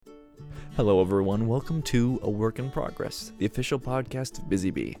Hello everyone, welcome to A Work in Progress, the official podcast of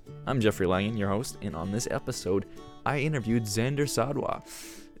Busy Bee. I'm Jeffrey Langen, your host, and on this episode, I interviewed Zander Tsadwa.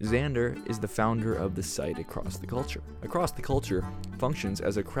 Zander is the founder of the site Across the Culture. Across the Culture functions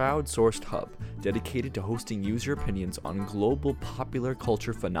as a crowd-sourced hub dedicated to hosting user opinions on global popular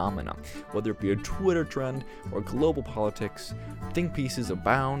culture phenomena. Whether it be a Twitter trend or global politics, think pieces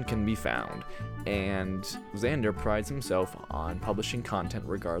abound can be found. And Zander prides himself on publishing content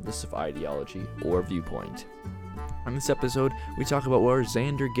regardless of ideology or viewpoint. On this episode, we talk about where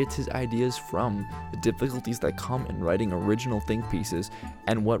Zander gets his ideas from, the difficulties that come in writing original think pieces,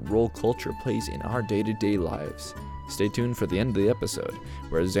 and what role culture plays in our day-to-day lives. Stay tuned for the end of the episode,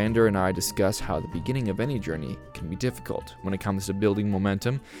 where Zander and I discuss how the beginning of any journey can be difficult when it comes to building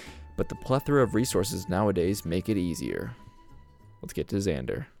momentum, but the plethora of resources nowadays make it easier. Let's get to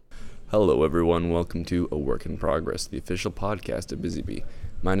Zander. Hello everyone, welcome to A Work in Progress, the official podcast of Busy Bee.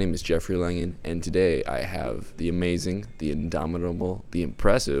 My name is Jeffrey Langen, and today I have the amazing, the indomitable, the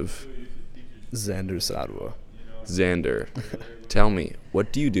impressive Zander Tsadwa. Zander. Tell me,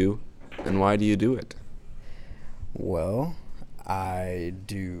 what do you do, and why do you do it? Well, I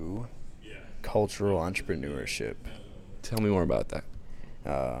do cultural entrepreneurship. Tell me more about that.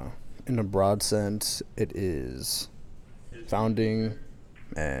 In a broad sense, it is founding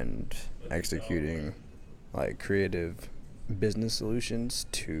and executing creative business solutions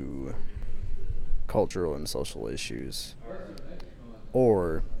to cultural and social issues,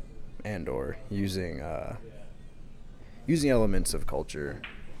 or using elements of culture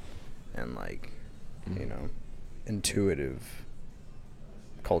and intuitive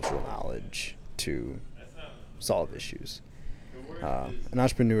cultural knowledge to solve issues. And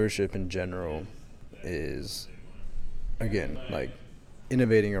entrepreneurship in general is, again,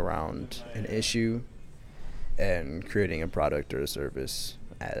 innovating around an issue and creating a product or a service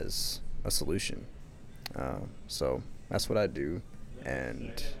as a solution. So that's what I do,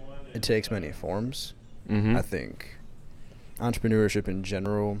 and it takes many forms. I think entrepreneurship in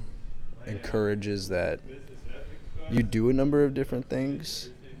general encourages that you do a number of different things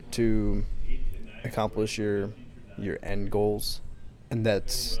to accomplish your end goals, and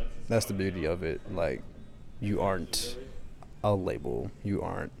that's the beauty of it. You aren't a label, you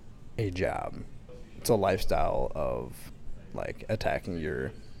aren't a job. It's a lifestyle of attacking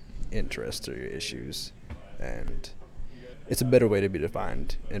your interests or your issues, and it's a better way to be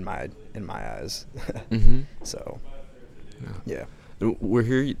defined in my eyes. So yeah, we're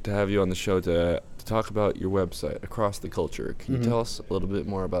here to have you on the show to talk about your website, Across the Culture. Can you tell us a little bit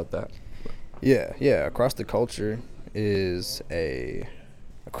more about that? Yeah. Across the Culture is a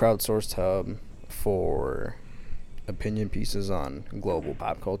crowdsourced hub for opinion pieces on global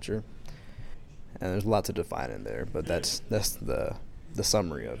pop culture. And there's a lot to define in there, but that's the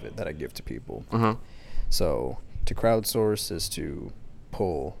summary of it that I give to people. So to crowdsource is to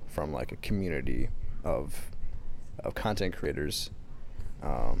pull from a community of content creators.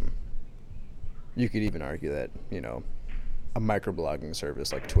 You could even argue that a microblogging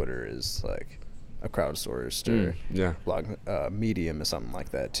service like Twitter is a crowdsourced or blog medium or something like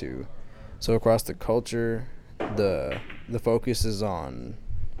that too. So Across the Culture, the focus is on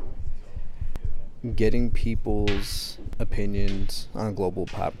getting people's opinions on global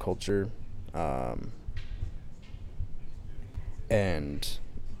pop culture, and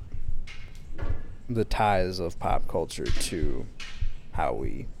the ties of pop culture to how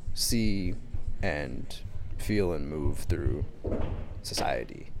we see and feel and move through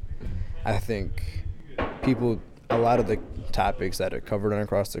society. I think a lot of the topics that are covered on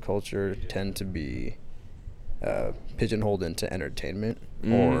Across the Culture tend to be pigeonholed into entertainment,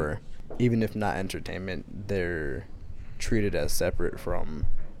 or even if not entertainment, they're treated as separate from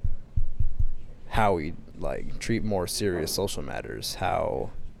how we treat more serious social matters,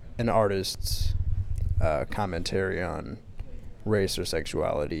 how an artist's commentary on race or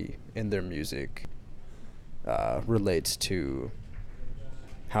sexuality in their music relates to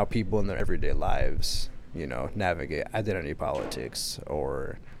how people in their everyday lives navigate identity politics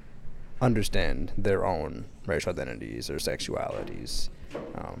or understand their own racial identities or sexualities,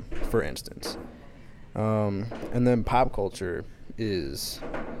 for instance. And then pop culture is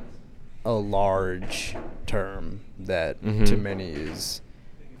a large term that to many is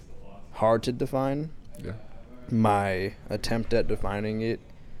hard to define. Yeah. My attempt at defining it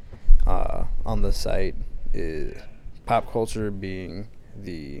on the site is pop culture being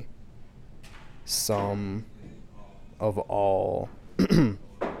the sum of all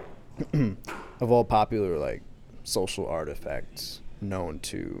popular social artifacts known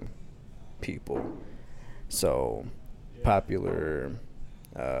to people. So popular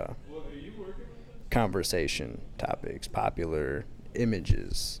conversation topics, popular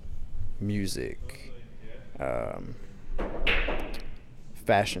images, music,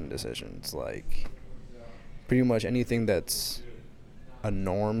 fashion decisions, like pretty much anything that's a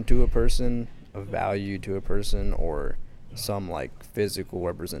norm to a person, a value to a person, or some like physical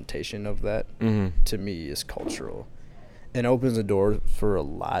representation of that, to me is cultural, and opens the door for a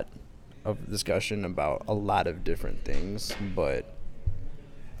lot of discussion about a lot of different things. But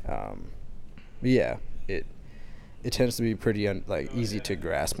yeah, it tends to be pretty like easy to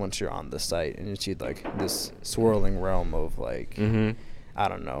grasp once you're on the site and you see like this swirling realm of like I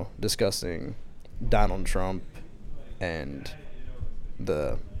don't know, discussing Donald Trump and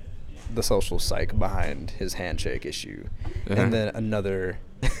the social psych behind his handshake issue, and then another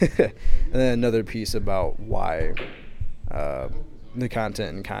piece about why the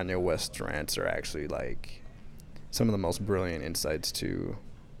content in Kanye West's rants are actually like some of the most brilliant insights to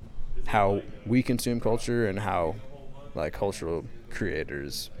how we consume culture and how like cultural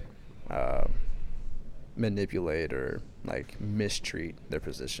creators manipulate or like mistreat their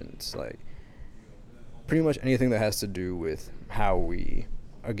positions. Like pretty much anything that has to do with how we,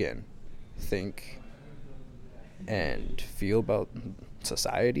 again, think and feel about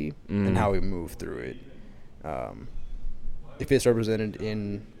society and how we move through it. If it's represented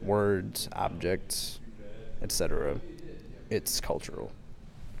in words, objects, etc., it's cultural.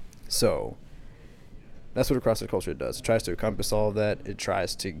 So that's what Across the Culture does. It tries to encompass all of that. It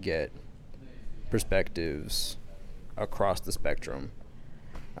tries to get perspectives across the spectrum.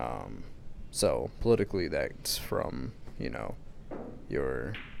 So politically, that's from,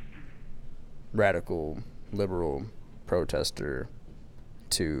 your radical liberal protester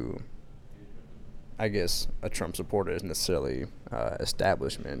to, I guess, a Trump supporter isn't necessarily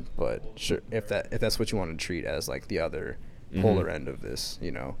establishment, but sure, if that's what you want to treat as like the other polar end of this,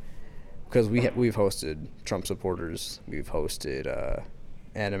 because we've hosted Trump supporters, we've hosted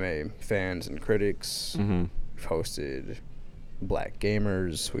anime fans and critics, we've hosted black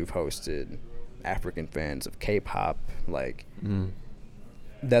gamers, we've hosted African fans of K-pop, like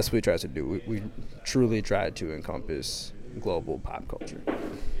that's what we try to do. We truly try to encompass global pop culture.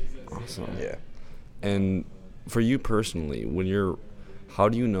 Awesome. Yeah. And for you personally, how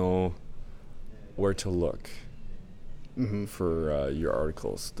do you know where to look for your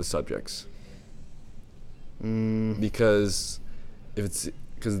articles, the subjects? Because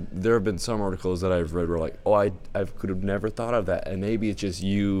there have been some articles that I've read where like, oh, I could have never thought of that, and maybe it's just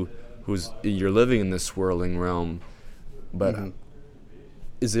you're living in this swirling realm, but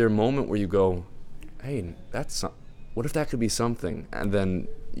is there a moment where you go, hey, what if that could be something, and then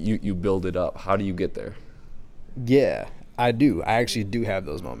you build it up? How do you get there? Yeah, I do. I actually do have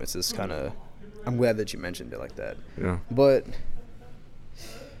those moments. It's kind of, I'm glad that you mentioned it like that. Yeah. But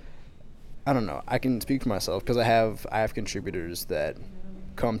I don't know. I can speak for myself because I have contributors that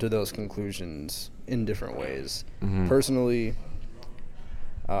come to those conclusions in different ways. Personally,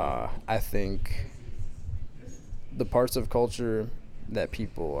 I think the parts of culture that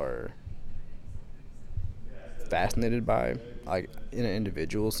people are fascinated by, like in an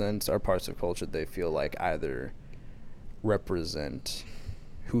individual sense, are parts of culture they feel like either represent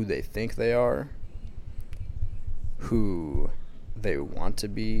who they think they are, who they want to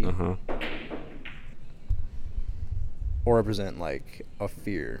be, or represent like a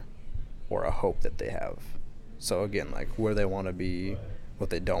fear or a hope that they have. So again, like where they want to be, what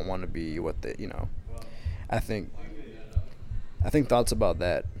they don't want to be, what they, I think thoughts about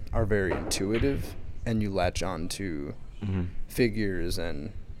that are very intuitive, and you latch on to figures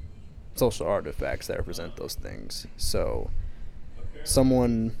and social artifacts that represent those things. So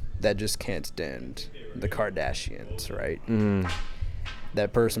someone that just can't stand the Kardashians, right?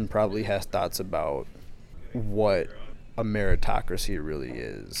 That person probably has thoughts about what a meritocracy really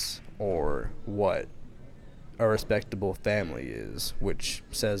is, or what a respectable family is, which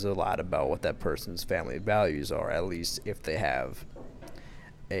says a lot about what that person's family values are, at least if they have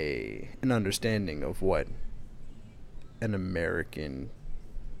an understanding of what an American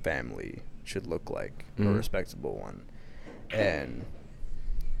family should look like, a respectable one. And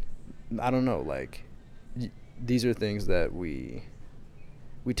I don't know, like these are things that we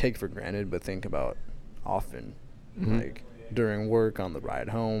take for granted but think about often, like during work, on the ride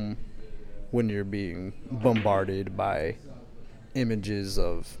home, when you're being bombarded by images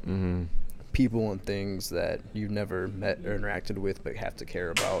of people and things that you've never met or interacted with but have to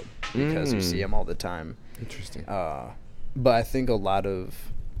care about because you see them all the time. Interesting. But I think a lot of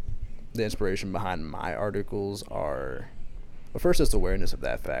the inspiration behind my articles are, well, first, just awareness of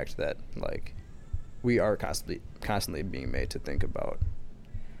that fact that like we are constantly being made to think about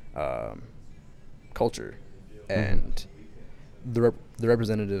culture, and the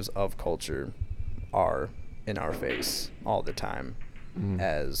representatives of culture are in our face all the time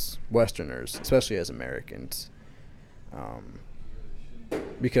as Westerners, especially as Americans,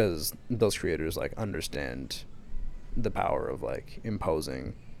 because those creators like understand the power of like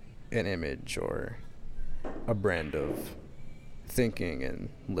imposing an image or a brand of thinking and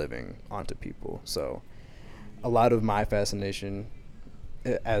living onto people. So a lot of my fascination,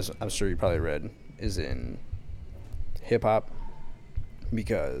 as I'm sure you probably read, is in hip hop,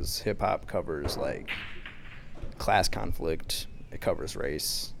 because hip hop covers like class conflict, it covers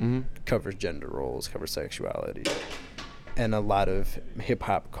race, covers gender roles, covers sexuality, and a lot of hip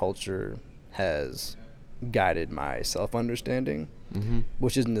hop culture has guided my self understanding,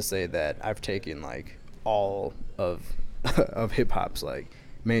 which isn't to say that I've taken like all of of hip hop's like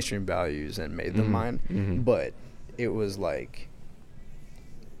mainstream values and made them mine, but it was like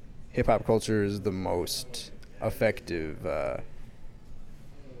hip hop culture is the most effective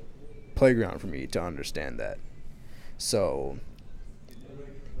playground for me to understand that. So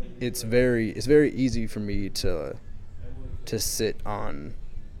it's very easy for me to sit on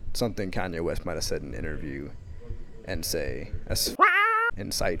something Kanye West might have said in an interview and say that's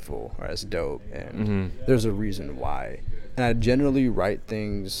insightful or that's dope, and there's a reason why. And I generally write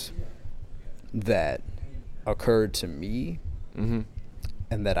things that occurred to me and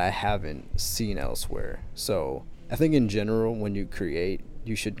that I haven't seen elsewhere. So I think in general, when you create,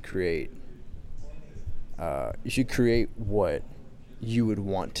 you should create what you would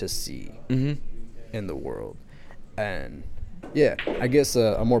want to see in the world. And yeah, I guess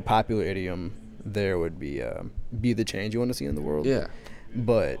a more popular idiom there would be the change you want to see in the world. Yeah.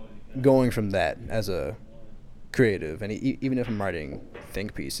 But going from that as a creative, and even if I'm writing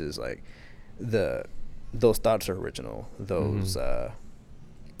think pieces, like those thoughts are original. Those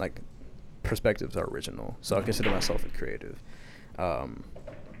like perspectives are original. So I consider myself a creative.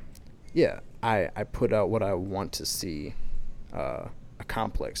 Yeah, I put out what I want to see a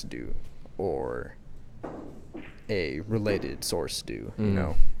complex do or a related source do, you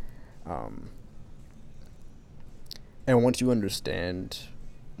know. And once you understand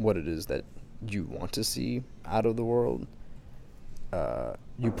what it is that you want to see out of the world,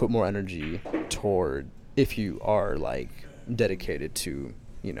 you put more energy toward, if you are like dedicated to,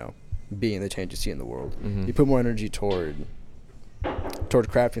 you know, being the change you see in the world, you put more energy toward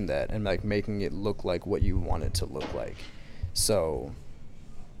crafting that and like making it look like what you want it to look like. So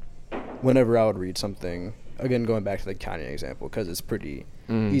whenever I would read something, again going back to the Kanye example, because it's pretty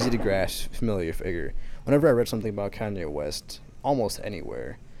easy to grasp, familiar figure. Whenever I read something about Kanye West, almost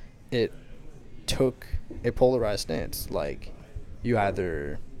anywhere, it took a polarized stance. Like, you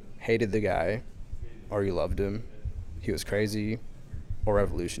either hated the guy or you loved him. He was crazy or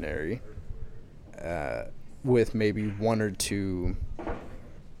revolutionary, with maybe one or two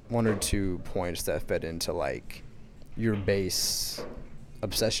points that fed into like your base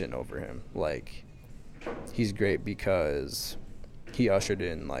obsession over him. Like, he's great because he ushered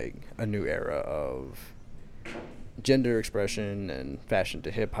in like a new era of gender expression and fashion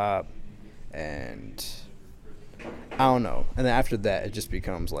to hip hop, and I don't know. And then after that, it just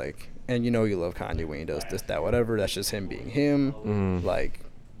becomes like, and you know you love Kanye when he does this, that, whatever. That's just him being him. Like,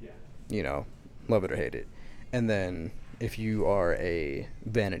 you know, love it or hate it. And then if you are a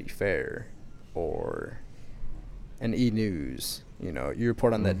Vanity Fair or an E! News, you know, you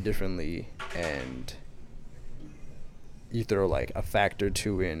report on that differently, and you throw like a fact or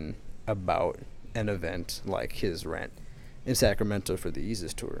two in about an event like his rant in Sacramento for the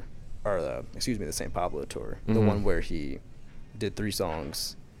Yeezus tour, or the St. Pablo tour, the one where he did 3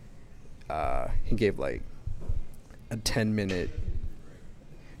 songs. He gave like a 10-minute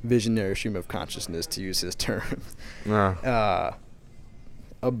visionary stream of consciousness, to use his term,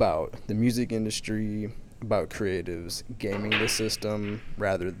 about the music industry, about creatives gaming the system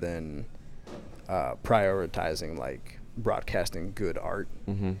rather than prioritizing like broadcasting good art,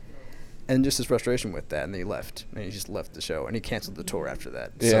 and just his frustration with that. And then he left, and he just left the show, and he canceled the tour after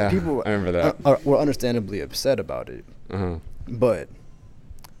that. Yeah, so people I remember that. Were understandably upset about it. But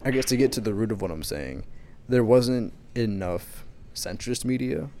I guess to get to the root of what I'm saying, there wasn't enough centrist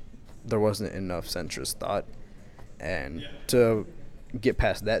media, there wasn't enough centrist thought, and to get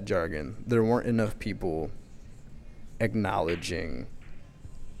past that jargon, there weren't enough people acknowledging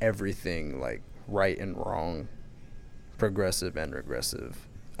everything like right and wrong, progressive and regressive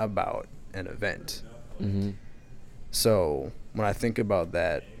about an event. So when I think about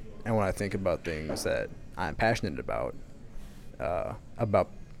that, and when I think about things that I'm passionate about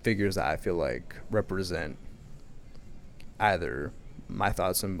figures that I feel like represent either my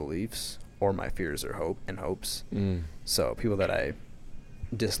thoughts and beliefs or my fears or hopes. Mm. So people that I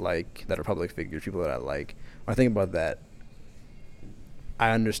dislike, that are public figures, people that I like, when I think about that,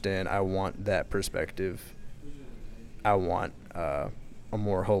 I understand. I want that perspective. I want a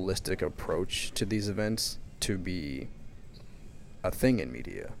more holistic approach to these events to be a thing in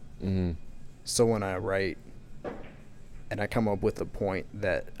media. Mm-hmm. So when I write and I come up with a point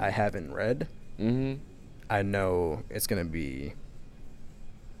that I haven't read, Mm-hmm. I know it's going to be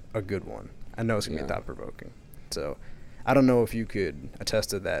a good one. I know it's going to be Yeah. thought-provoking. So I don't know if you could attest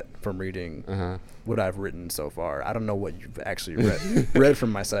to that from reading what I've written so far. I don't know what you've actually read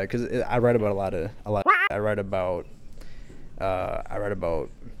from my side, because I write about a lot. I write about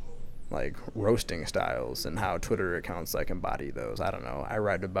like roasting styles and how Twitter accounts like embody those. I don't know. I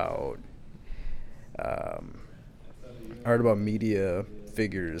write about media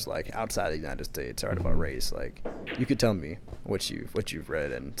figures like outside the United States. I write about race. Like, you could tell me what you've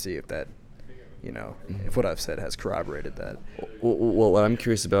read and see if that, if what I've said has corroborated that. Well, what I'm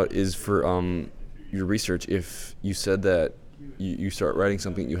curious about is for your research, if you said that you start writing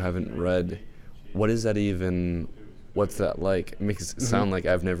something you haven't read, what's that like? It makes it sound like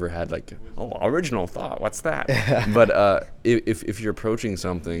I've never had like, original thought, what's that? But if you're approaching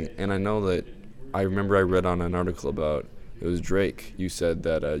something, and I know that I remember I read on an article about, it was Drake, you said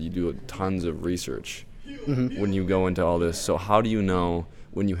that you do tons of research when you go into all this. So how do you know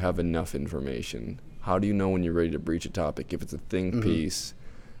when you have enough information? How do you know when you're ready to breach a topic? If it's a think piece,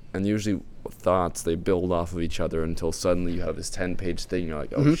 and usually thoughts, they build off of each other until suddenly you have this 10-page thing. You're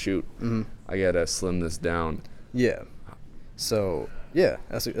like, oh, shoot, I got to slim this down. Yeah. So, yeah,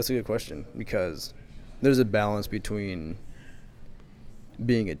 that's a good question, because there's a balance between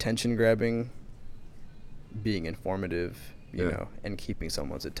being attention-grabbing, being informative, you know, and keeping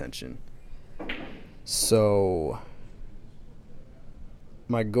someone's attention. So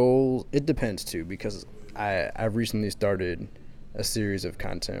my goal, it depends too, because I've recently started a series of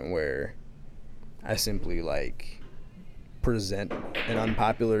content where I simply like present an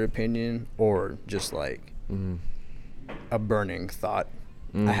unpopular opinion, or just like a burning thought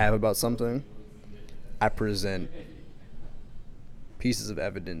I have about something. I present pieces of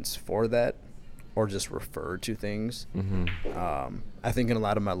evidence for that, or just refer to things. I think in a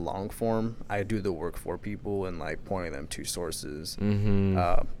lot of my long form, I do the work for people and like pointing them to sources,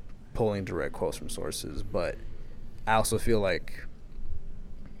 pulling direct quotes from sources. But I also feel like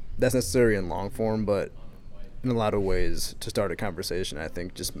that's necessary in long form, but in a lot of ways, to start a conversation, I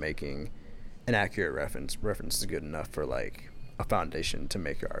think just making an accurate reference is good enough for like a foundation to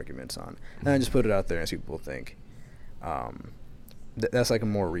make your arguments on. And I just put it out there and see what people think. That's like a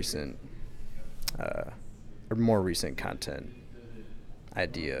more recent content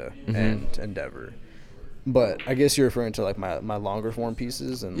idea and endeavor. But I guess you're referring to like my longer form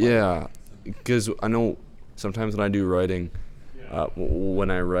pieces. And Yeah, because I know sometimes when I do writing, when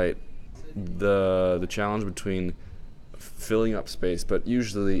I write, the challenge between filling up space, but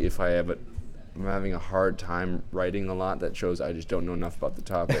usually if I'm having a hard time writing a lot, that shows I just don't know enough about the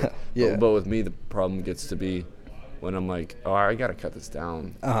topic. But with me, the problem gets to be when I'm like, I gotta cut this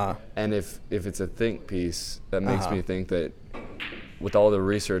down. And if it's a think piece, that makes me think that with all the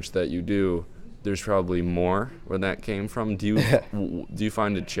research that you do, there's probably more where that came from. Do you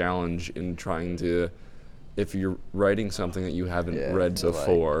find a challenge in trying to, if you're writing something that you haven't read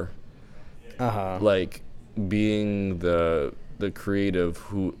before, like being the creative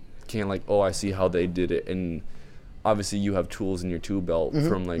who can't like, I see how they did it, and obviously you have tools in your tool belt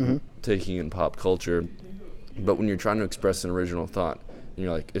from like taking in pop culture. But when you're trying to express an original thought, and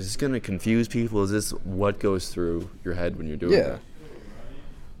you're like, is this going to confuse people? Is this what goes through your head when you're doing that?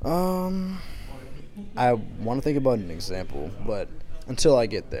 I want to think about an example, but until I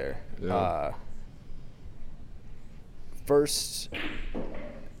get there, first,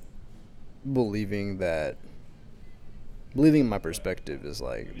 believing my perspective is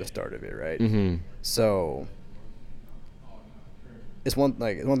like the start of it, right? So it's one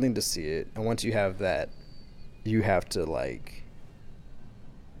thing to see it, and once you have that, you have to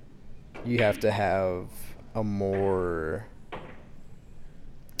have a more,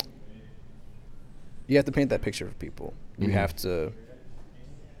 you have to paint that picture for people. You have to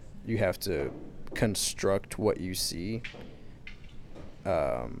construct what you see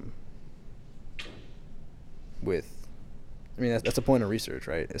that's a point of research,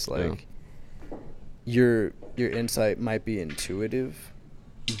 right? It's like your insight might be intuitive,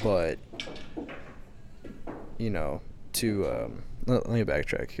 but let me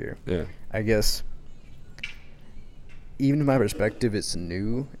backtrack here. I guess even if my perspective is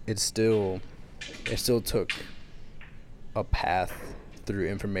new, it still took a path through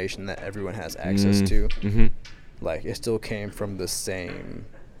information that everyone has access to. Mm-hmm. Like, it still came from the same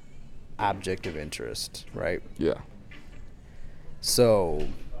object of interest, right? Yeah. So,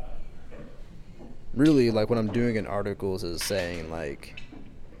 really, like, what I'm doing in articles is saying, like,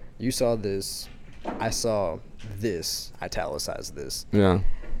 you saw this, I saw this, italicize this. Yeah.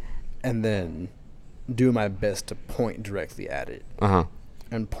 And then do my best to point directly at it. Uh-huh.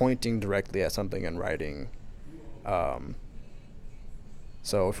 And pointing directly at something in writing.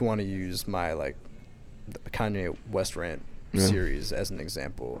 So if you want to use my, like, the Kanye West rant series as an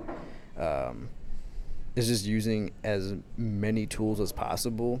example, it's just using as many tools as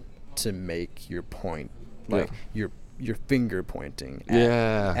possible to make your point, like, your finger pointing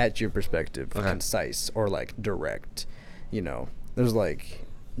at your perspective concise or, like, direct. You know, there's, like,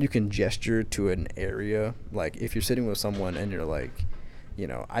 you can gesture to an area. Like, if you're sitting with someone and you're like, you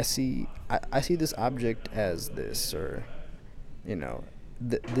know, I see this object as this, or, you know,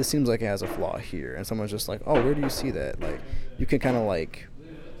 this seems like it has a flaw here, and someone's just like, oh, where do you see that? Like, you can kind of, like,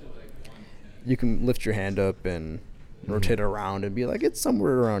 you can lift your hand up and rotate it around and be like, it's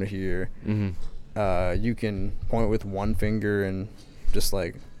somewhere around here. You can point with one finger and just,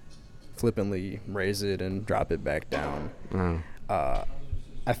 like, flippantly raise it and drop it back down.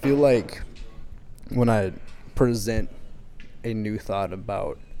 I feel like when I present a new thought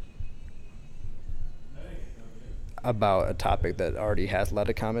about a topic that already has a lot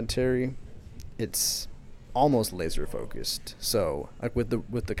of commentary, it's almost laser focused. So, like, with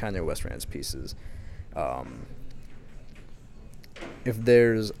the Kanye West rants pieces, if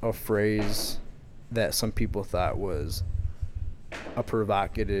there's a phrase that some people thought was a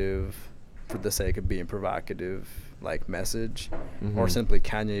provocative, for the sake of being provocative, like, message, or simply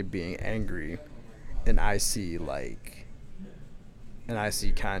Kanye being angry, and I see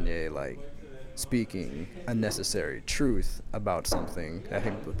Kanye, like, speaking a necessary truth about something I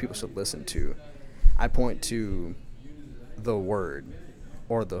think people should listen to, I point to the word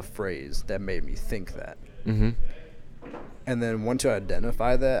or the phrase that made me think that. And then once you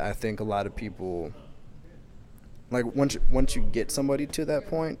identify that, I think a lot of people, like, once you get somebody to that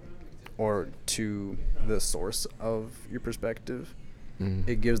point or to the source of your perspective,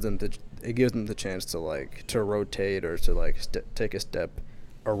 it gives them the chance to, like, to rotate or to, like, take a step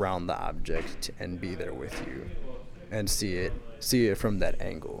around the object and be there with you and see it from that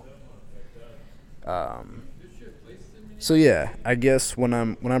angle. So yeah, I guess when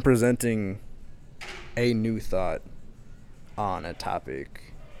I'm presenting a new thought on a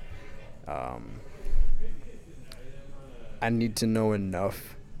topic, I need to know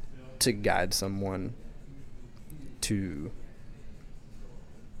enough to guide someone to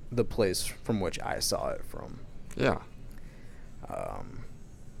the place from which I saw it from. Yeah.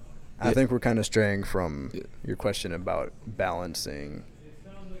 I think we're kind of straying from your question about balancing,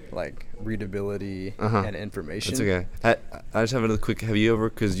 like, readability and information. That's okay. I just have another quick. Have you ever,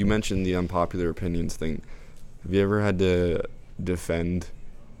 because you mentioned the unpopular opinions thing, have you ever had to defend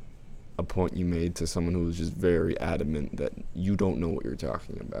a point you made to someone who was just very adamant that you don't know what you're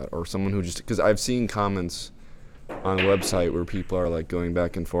talking about, or someone who just, because I've seen comments on a website where people are, like, going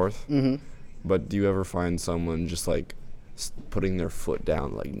back and forth, but do you ever find someone just, like, putting their foot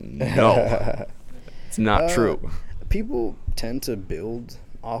down, like, no, it's not true? People tend to build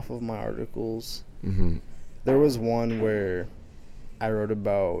off of my articles. There was one where I wrote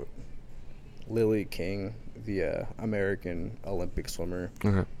about Lily King, the American Olympic swimmer.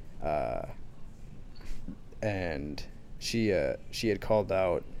 And she had called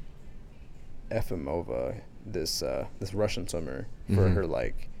out Efimova, this Russian swimmer, for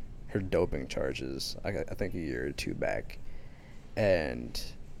her doping charges, I think a year or two back, and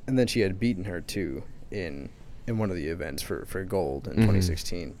then she had beaten her too in one of the events for gold in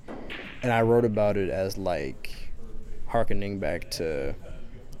 2016, and I wrote about it as, like, hearkening back to,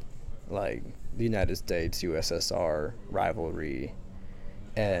 like, the United States USSR rivalry,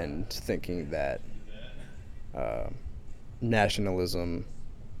 and thinking that nationalism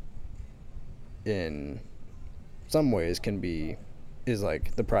in some ways is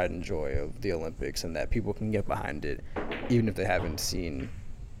like the pride and joy of the Olympics, and that people can get behind it even if they haven't seen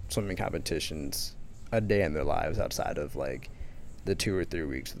swimming competitions a day in their lives outside of, like, the 2 or 3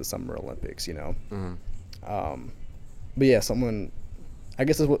 weeks of the Summer Olympics, you know. But yeah, I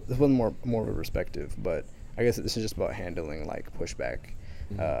guess this was more of a perspective, but I guess this is just about handling, like, pushback.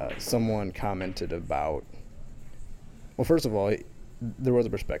 Someone commented about, well, first of all, there was a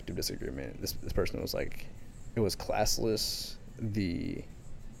perspective disagreement. This person was like, it was classless. They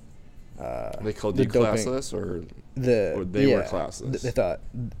called you classless, or they were classless?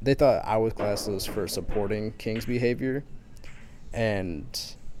 They thought I was classless for supporting King's behavior,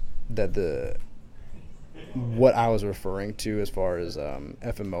 and that what I was referring to as far as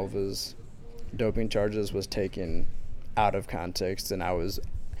Efimova's doping charges was taken out of context, and I was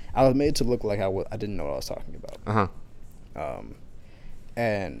made to look like I didn't know what I was talking about.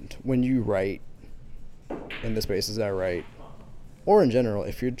 And when you write in the spaces I write, or in general,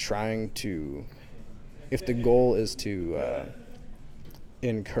 if the goal is to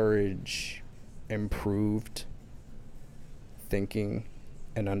encourage improved thinking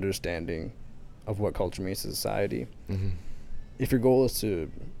and understanding of what culture means to society, if your goal is to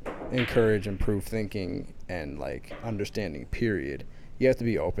encourage improved thinking and like understanding, period, you have to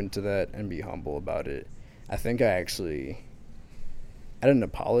be open to that and be humble about it. I think I didn't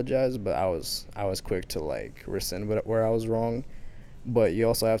apologize, but I was quick to like rescind where I was wrong. But you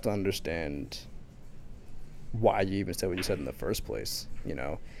also have to understand why you even said what you said in the first place. You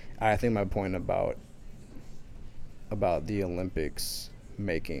know, I think my point about the Olympics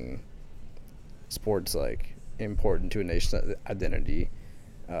making sports like important to a nation's identity,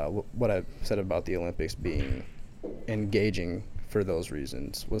 what I said about the Olympics being engaging for those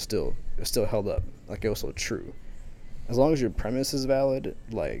reasons was still held up. Like, it was still true. As long as your premise is valid,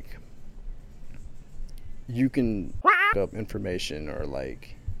 like, you can up information, or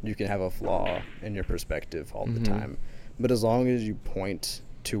like you can have a flaw in your perspective all the time. But as long as you point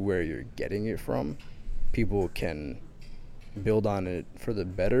to where you're getting it from, people can build on it for the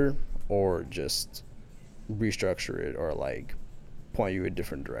better, or just restructure it, or like point you a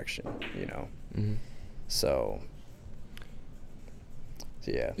different direction, you know? So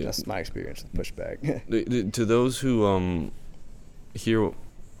yeah, that's my experience with pushback. To those who hear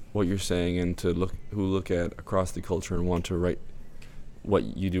what you're saying, and who look at across the culture and want to write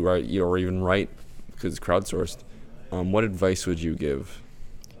what you do right, or even write because it's crowdsourced, what advice would you give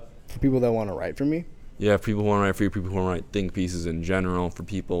for people that want to write for me? Yeah, for people who want to write for you, people who want to write think pieces in general, for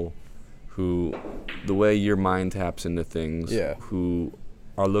people who, the way your mind taps into things, who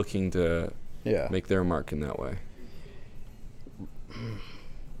are looking to make their mark in that way.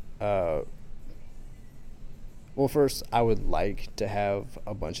 Well, first, I would like to have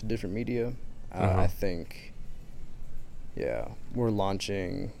a bunch of different media. I think, we're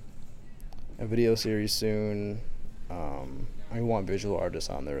launching a video series soon. I want visual artists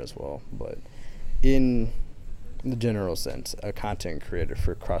on there as well. But in the general sense, a content creator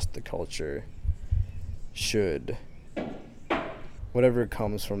for across the culture should, whatever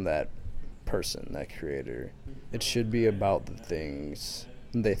comes from that person, that creator, it should be about the things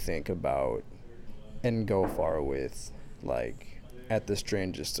they think about and go far with, like at the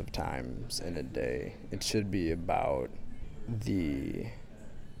strangest of times in a day. It should be about the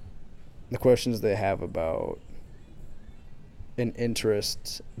questions they have about an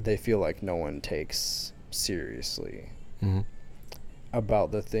interest they feel like no one takes seriously,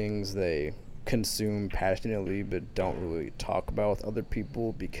 about the things they consume passionately but don't really talk about with other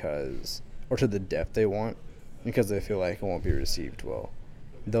people or to the depth they want, because they feel like it won't be received well.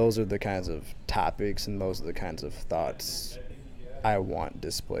 Those are the kinds of topics, and those are the kinds of thoughts I want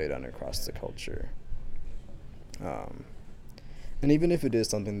displayed on across the culture. And even if it is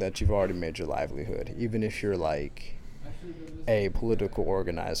something that you've already made your livelihood, even if you're like a political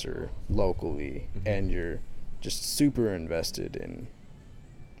organizer locally and you're just super invested in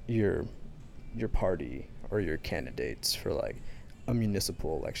your party or your candidates for like a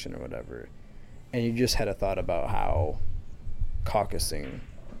municipal election or whatever, and you just had a thought about how caucusing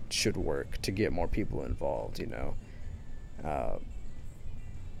should work to get more people involved, you know,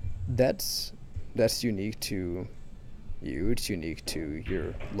 that's unique to you. It's unique to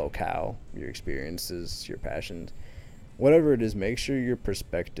your locale, your experiences, your passions. Whatever it is, make sure your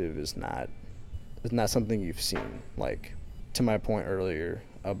perspective is not something you've seen. Like, to my point earlier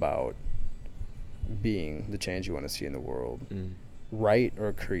about being the change you want to see in the world, write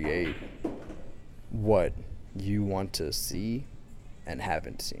or create what you want to see and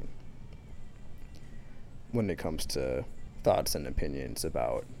haven't seen when it comes to thoughts and opinions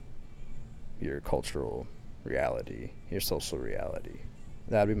about your cultural reality, your social reality.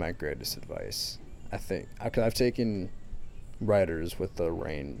 That'd be my greatest advice. I think I've taken writers with a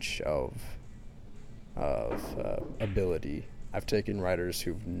range of ability. I've taken writers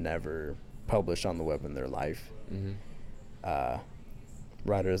who've never published on the web in their life,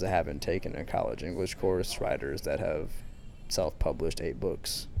 writers that haven't taken a college English course, writers that have self-published 8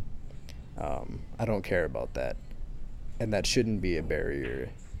 books. I don't care about that, and that shouldn't be a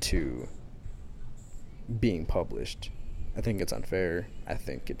barrier to being published. I think it's unfair. I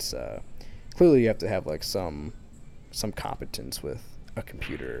think it's clearly you have to have like some competence with a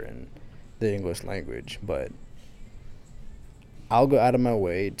computer and the English language, but I'll go out of my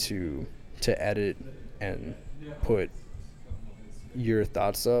way to edit and put your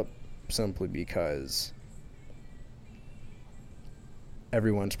thoughts up simply because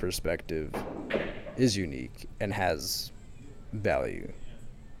everyone's perspective is unique and has value.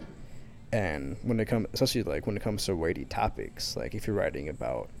 And when it comes, especially like when it comes to weighty topics, like if you're writing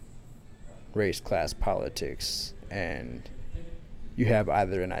about race, class, politics, and you have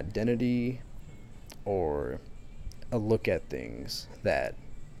either an identity or a look at things that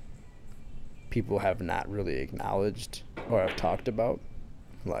people have not really acknowledged or have talked about,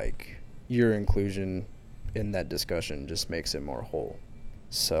 like your inclusion in that discussion just makes it more whole.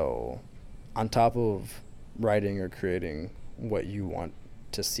 So on top of writing or creating what you want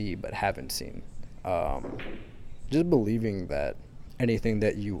to see but haven't seen, just believing that anything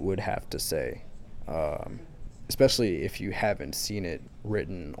that you would have to say, especially if you haven't seen it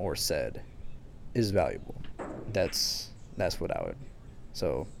written or said, is valuable. That's what I would.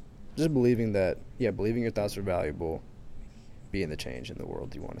 So just believing that, believing your thoughts are valuable, being the change in the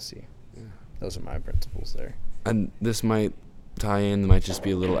world you want to see. Yeah. Those are my principles there. And this might tie in, might just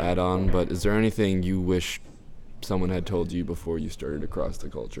be a little add-on, but is there anything you wish someone had told you before you started Across the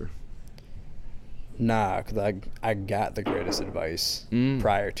Culture? Nah, because I got the greatest advice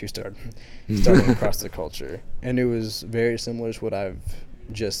prior to starting Across the Culture. And it was very similar to what I've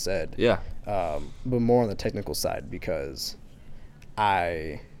just said. Yeah. But more on the technical side, because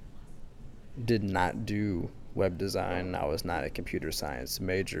I did not do web design. I was not a computer science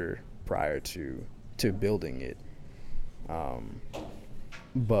major prior to building it.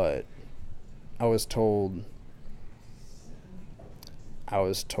 But I was told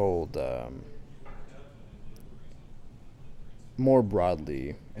more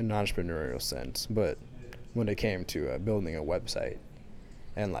broadly in an entrepreneurial sense, but when it came to building a website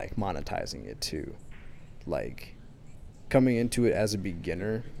and like monetizing it too, like coming into it as a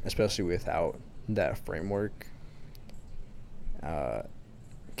beginner, especially without that framework,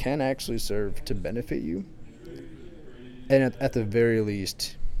 can actually serve to benefit you, and at the very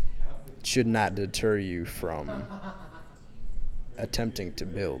least should not deter you from attempting to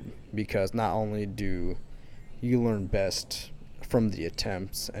build, because not only do you learn best from the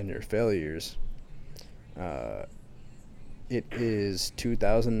attempts and your failures, it is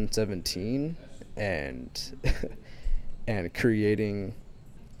 2017 and and creating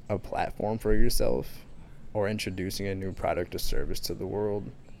a platform for yourself or introducing a new product or service to the world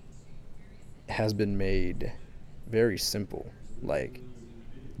has been made very simple. Like,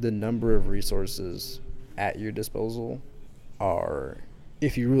 the number of resources at your disposal are,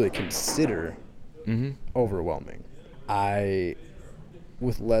 if you really consider, overwhelming.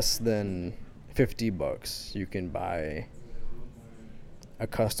 With less than $50, you can buy a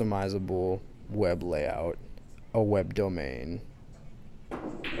customizable web layout, a web domain.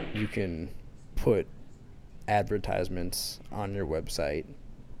 You can put advertisements on your website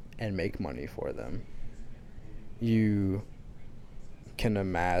and make money for them. You can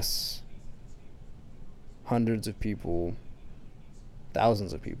amass hundreds of people,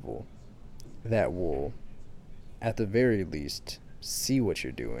 thousands of people that will, at the very least, see what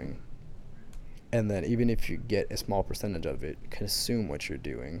you're doing. And then even if you get a small percentage of it, consume what you're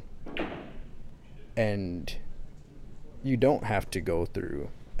doing. And you don't have to go through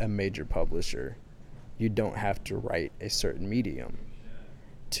a major publisher. You don't have to write a certain medium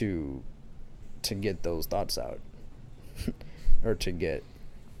to get those thoughts out or to get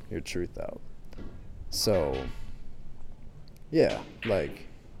your truth out. So, yeah, like,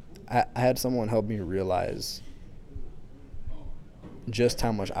 I had someone help me realize just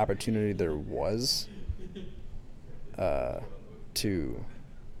how much opportunity there was to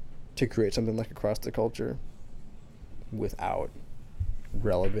create something like Across the Culture without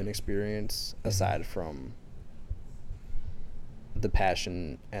relevant experience, aside from the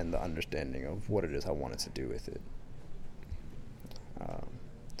passion and the understanding of what it is I wanted to do with it.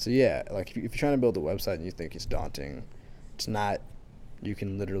 So yeah, like if you're trying to build a website and you think it's daunting, it's not. You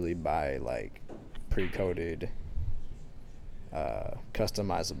can literally buy like pre-coded,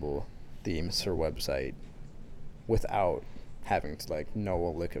 customizable themes for website without having to like know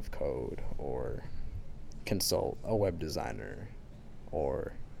a lick of code or consult a web designer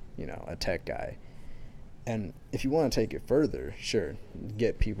or, a tech guy. And if you want to take it further, sure,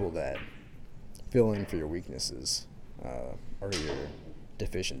 get people that fill in for your weaknesses or your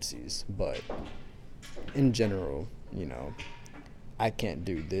deficiencies. But in general, I can't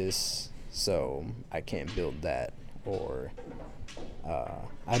do this, so I can't build that. Or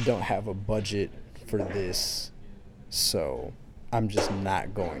I don't have a budget for this, so I'm just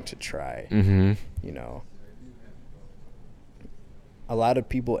not going to try. a lot of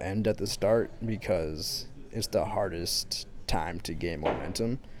people end at the start because it's the hardest time to gain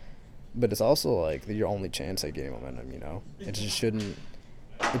momentum, but it's also like your only chance at gaining momentum, you know? It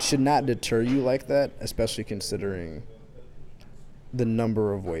should not deter you like that, especially considering the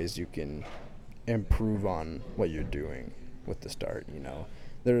number of ways you can improve on what you're doing with the start, you know?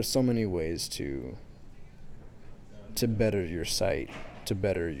 There are so many ways to better your site, to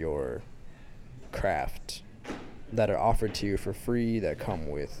better your craft, that are offered to you for free, that come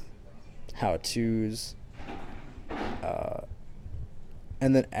with how-tos,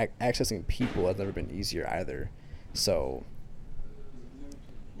 and then accessing people has never been easier either. So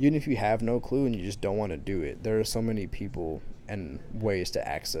even if you have no clue and you just don't want to do it, there are so many people and ways to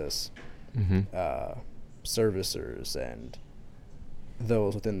access servicers and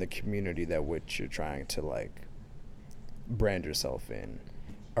those within the community that which you're trying to like brand yourself in.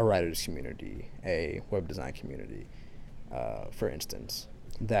 A writers community, a web design community, for instance,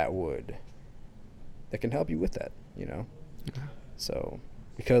 that can help you with that, you know? Yeah. So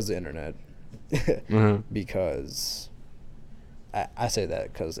because the internet, because I say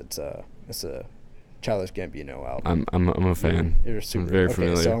that because it's a Childish Gambino album. I'm a fan. You're super, I'm very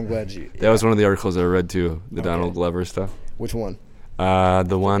familiar. So I'm glad you. That was one of the articles I read too. The Donald Glover stuff. Which one?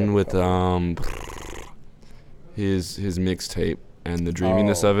 The one with his mixtape and the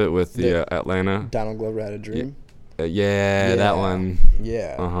dreaminess of it with the Atlanta. Donald Glover Had a Dream. Yeah, that one.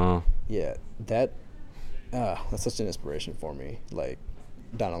 Yeah. Yeah, that's such an inspiration for me. Like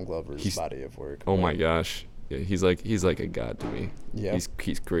Donald Glover's body of work. Oh my gosh. Yeah, he's like a god to me. Yeah. He's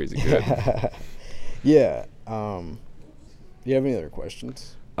crazy good. Yeah. Do you have any other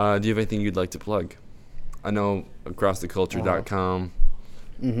questions? Do you have anything you'd like to plug? I know acrosstheculture.com.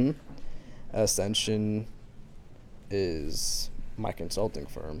 Ascension is my consulting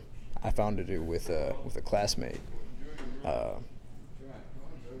firm. I founded it with a classmate.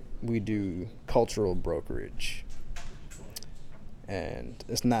 We do cultural brokerage, and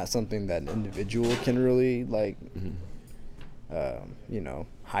it's not something that an individual can really like,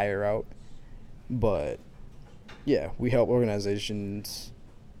 hire out. But yeah, we help organizations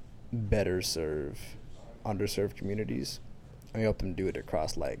better serve underserved communities, and we help them do it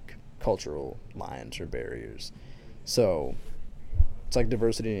across like cultural lines or barriers. So it's like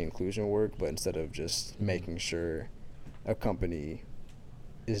diversity and inclusion work, but instead of just making sure a company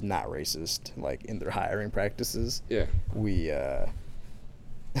is not racist, like in their hiring practices, we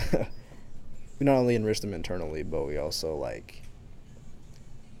we not only enrich them internally, but we also like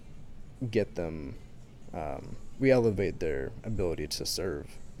get them, we elevate their ability to serve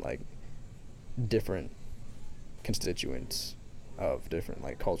like different constituents of different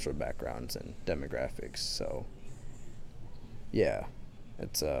like cultural backgrounds and demographics. So yeah,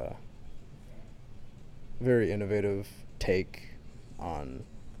 it's a very innovative take on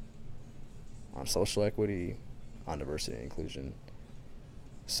social equity, on diversity and inclusion.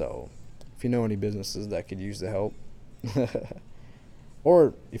 So if you know any businesses that could use the help,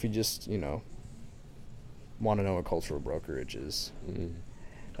 or if you just, want to know what cultural brokerage is,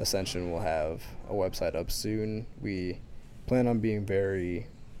 Ascension will have a website up soon. We plan on being very,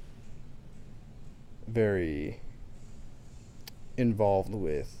 very involved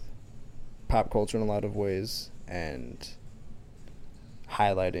with pop culture in a lot of ways and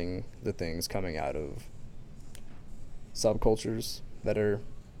highlighting the things coming out of subcultures that are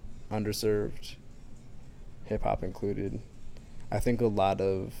underserved, hip-hop included. I think a lot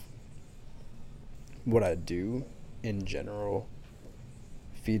of what I do in general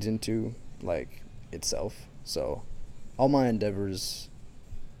feeds into like itself. So all my endeavors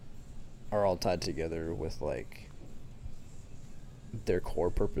are all tied together with like their core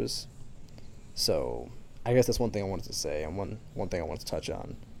purpose. So I guess that's one thing I wanted to say, and one thing I wanted to touch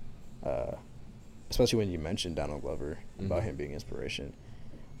on, especially when you mentioned Donald Glover, about him being inspiration.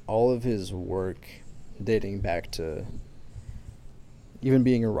 All of his work dating back to even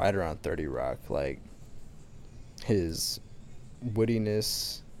being a writer on 30 Rock, like his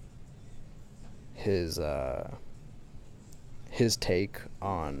wittiness, his take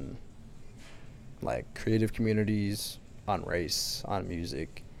on like creative communities, on race, on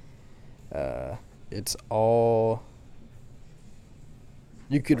music, it's all,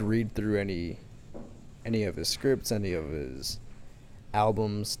 you could read through any of his scripts, any of his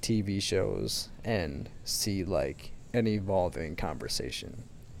albums, TV shows, and see like an evolving conversation.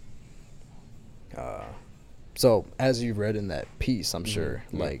 So as you read in that piece, I'm sure,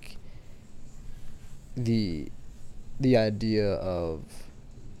 like the idea of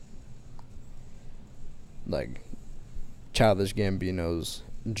like Childish Gambino's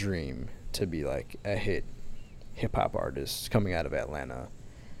dream to be like a hit hip hop artists coming out of Atlanta,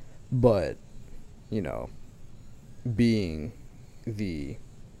 but you know, being the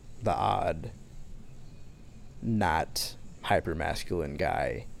odd, not hyper masculine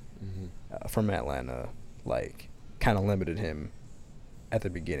guy from Atlanta, like, kind of limited him at the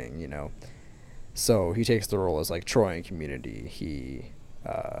beginning, you know. So he takes the role as like Troy in Community. He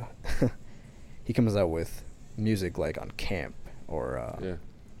he comes out with music like on Camp or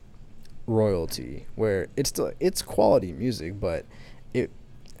Royalty, where it's quality music, but it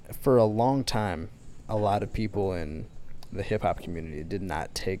for a long time, a lot of people in the hip hop community did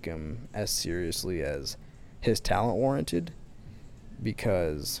not take him as seriously as his talent warranted,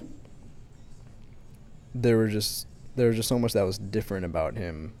 because there was just so much that was different about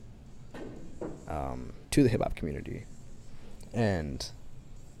him to the hip hop community, and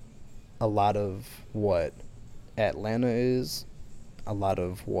a lot of what Atlanta is, a lot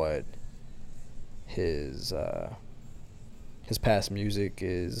of what his past music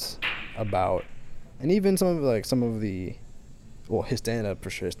is about, and even some of the his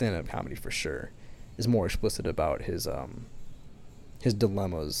stand-up comedy for sure is more explicit about his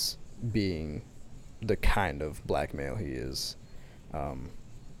dilemmas being the kind of black male he is.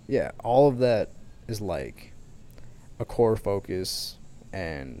 All of that is like a core focus,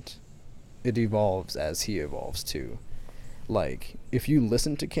 and it evolves as he evolves too. Like, if you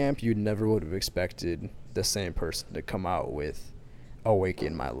listen to Camp, you never would have expected the same person to come out with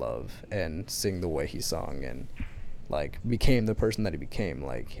Awaken My Love and sing the way he sung, and like became the person that he became,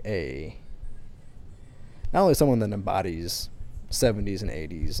 like not only someone that embodies 70s and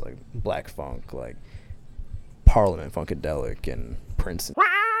 80s like black funk, like Parliament Funkadelic and Prince,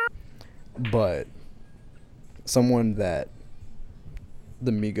 but someone that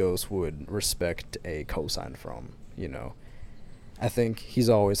the Migos would respect a cosign from, you know. I think he's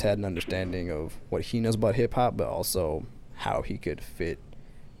always had an understanding of what he knows about hip hop, but also how he could fit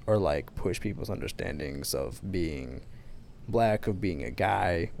or like push people's understandings of being black, of being a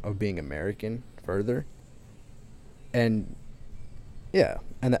guy, of being American further. And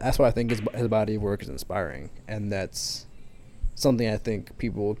and that's why I think his body of work is inspiring, and that's something I think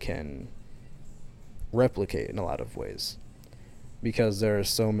people can replicate in a lot of ways, because there are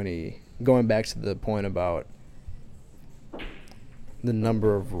so many, going back to the point about the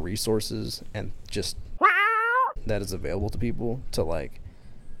number of resources and just that is available to people to like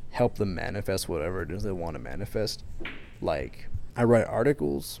help them manifest whatever it is they want to manifest. Like, I write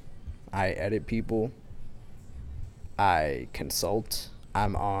articles, I edit people, I consult.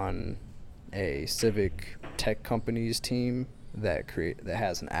 I'm on a civic tech company's team that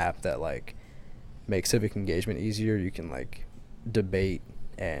has an app that like makes civic engagement easier. You can like debate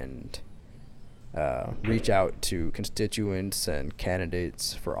and reach out to constituents and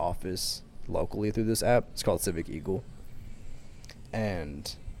candidates for office locally through this app. It's called Civic Eagle.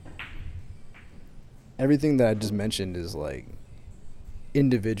 And everything that I just mentioned is like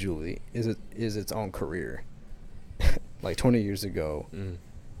individually is its own career. Like 20 years ago,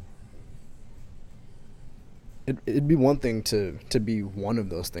 it'd be one thing to be one of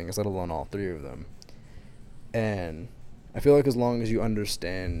those things, let alone all three of them. And I feel like as long as you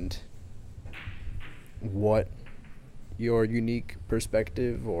understand what your unique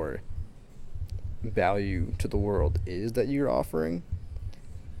perspective or value to the world is that you're offering,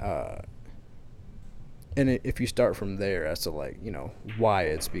 and if you start from there as to like, you know, why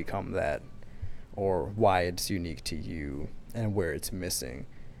it's become that, or why it's unique to you and where it's missing,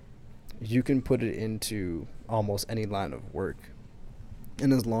 you can put it into almost any line of work.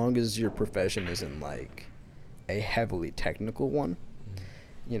 And as long as your profession isn't like a heavily technical one,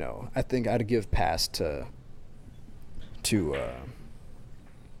 you know, I think I'd give pass to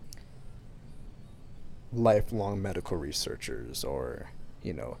lifelong medical researchers, or,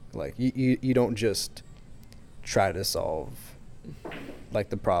 you know, like you don't just try to solve like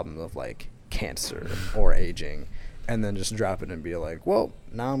the problem of like cancer or aging and then just drop it and be like, well,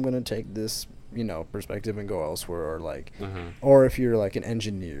 now I'm gonna take this, you know, perspective and go elsewhere. Or like or if you're like an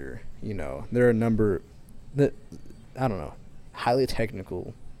engineer, you know, there are a number that, I don't know, highly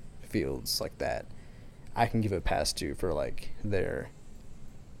technical fields like that I can give a pass to for like their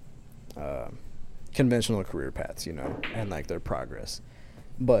conventional career paths, you know, and like their progress.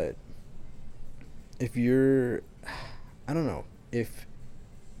 But if you're, I don't know, if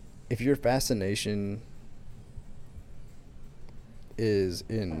your fascination is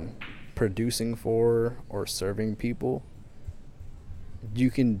in producing for or serving people, you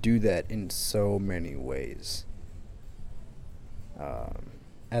can do that in so many ways.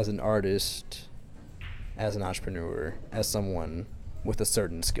 As an artist, as an entrepreneur, as someone with a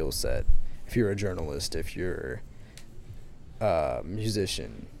certain skill set, if you're a journalist, if you're a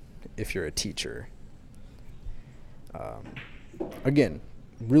musician, if you're a teacher. Again,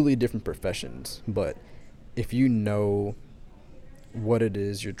 really different professions, but if you know what it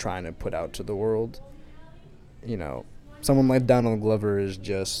is you're trying to put out to the world, you know, someone like Donald Glover is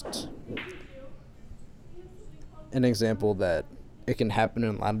just an example that it can happen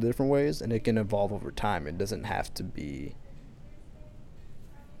in a lot of different ways, and it can evolve over time. It doesn't have to be,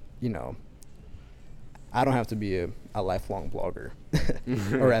 you know, I don't have to be a lifelong blogger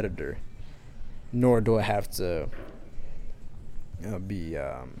or editor, nor do I have to be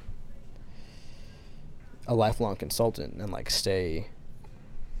a lifelong consultant and like stay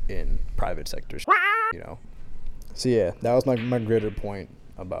in private sectors, you know. So yeah, that was my greater point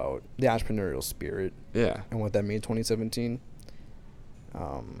about the entrepreneurial spirit. Yeah. And what that means 2017.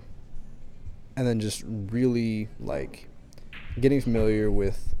 And then just really like getting familiar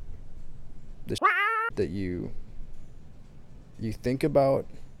with the that you think about,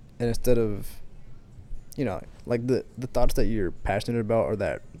 and instead of, you know, like the thoughts that you're passionate about or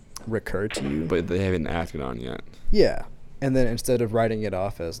that recur to you, But they haven't acted on yet. yeah, and then instead of writing it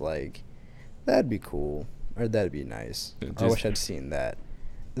off as like, that'd be cool or that'd be nice, I wish I'd seen that,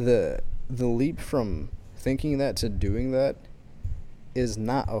 the leap from thinking that to doing that is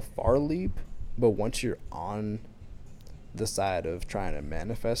not a far leap, but once you're on the side of trying to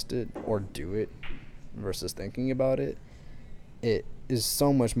manifest it or do it versus thinking about it, it is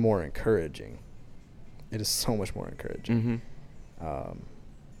so much more encouraging. It is so much more encouraging.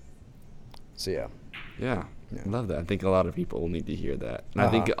 So yeah. Yeah. Yeah. Love that. I think a lot of people need to hear that. And I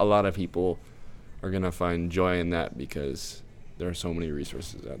Uh-huh. think a lot of people are going to find joy in that because there are so many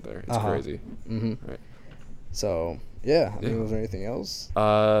resources out there. It's crazy. Right. So yeah, I mean, Yeah. was there anything else?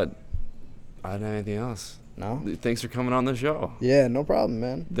 I don't have anything else. No? Thanks for coming on the show. Yeah, no problem,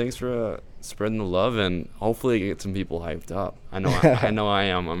 man. Thanks for spreading the love, and hopefully get some people hyped up. I know I know I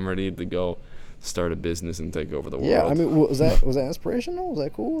am. I'm ready to go start a business and take over the world. Yeah, I mean, was that inspirational? Was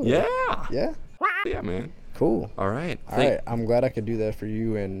that cool? Yeah. Yeah? Yeah, man. Cool. All right. All right, I'm glad I could do that for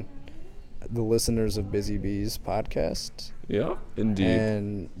you and the listeners of Busy Bees podcast. Yeah, indeed.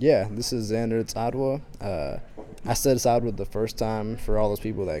 And yeah, this is Zander Tsadwa. I said Tsadwa the first time for all those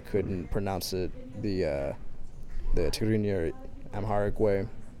people that couldn't pronounce it the Tigrinya or Amharic way.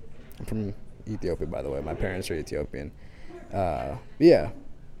 I'm from Ethiopia, by the way. My parents are Ethiopian. Yeah,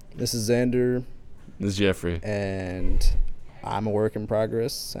 this is Zander, This is Jeffrey. and I'm a work in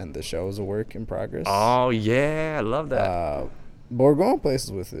progress, and the show is a work in progress. Oh, yeah. I love that. But we're going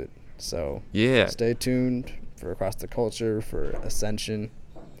places with it. So Yeah. stay tuned for Across the Culture, for Ascension,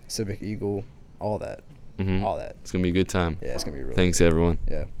 Civic Eagle, all that. Mhm. All that. It's going to be a good time. Yeah, it's going to be really Thanks, everyone.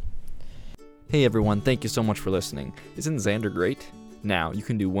 Yeah. Hey everyone, thank you so much for listening. Isn't Zander great? Now, you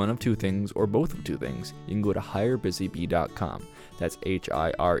can do one of two things or both of two things. You can go to hirebusybee.com. That's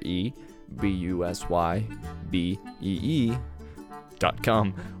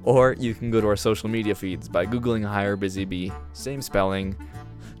HireBusybee.com. Or you can go to our social media feeds by Googling HireBusyBee, same spelling,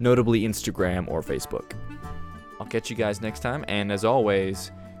 notably Instagram or Facebook. I'll catch you guys next time, and as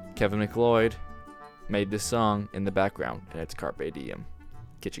always, Kevin McLeod made this song in the background, and it's Carpe Diem.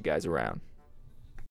 Catch you guys around.